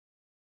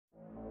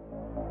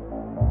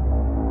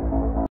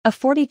A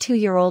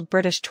 42-year-old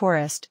British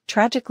tourist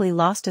tragically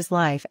lost his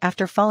life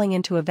after falling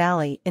into a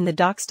valley in the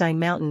Dachstein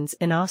Mountains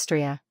in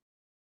Austria.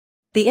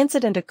 The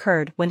incident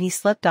occurred when he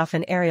slipped off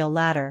an aerial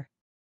ladder.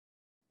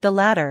 The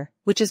ladder,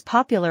 which is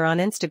popular on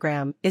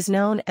Instagram, is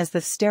known as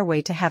the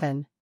Stairway to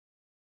Heaven.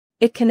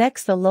 It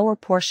connects the lower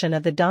portion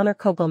of the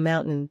Donnerkogel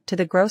mountain to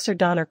the Grosser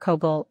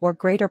Donnerkogel or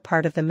greater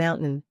part of the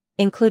mountain,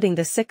 including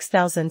the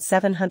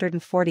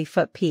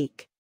 6,740-foot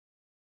peak.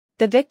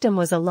 The victim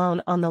was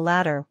alone on the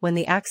ladder when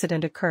the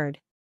accident occurred.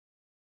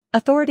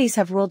 Authorities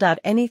have ruled out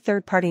any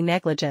third-party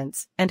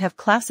negligence and have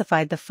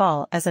classified the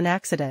fall as an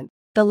accident.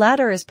 The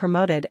ladder is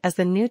promoted as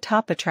the new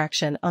top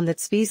attraction on the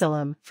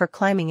Zwieselalm for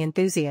climbing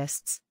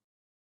enthusiasts.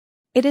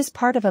 It is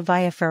part of a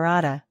via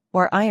ferrata,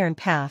 or iron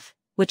path,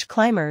 which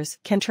climbers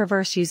can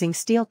traverse using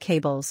steel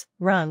cables,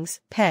 rungs,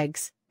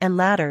 pegs, and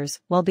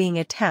ladders while being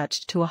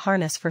attached to a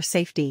harness for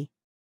safety.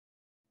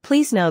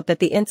 Please note that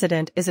the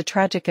incident is a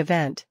tragic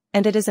event,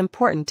 and it is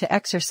important to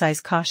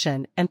exercise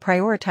caution and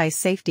prioritize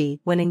safety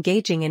when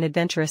engaging in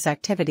adventurous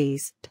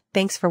activities.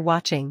 Thanks for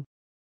watching.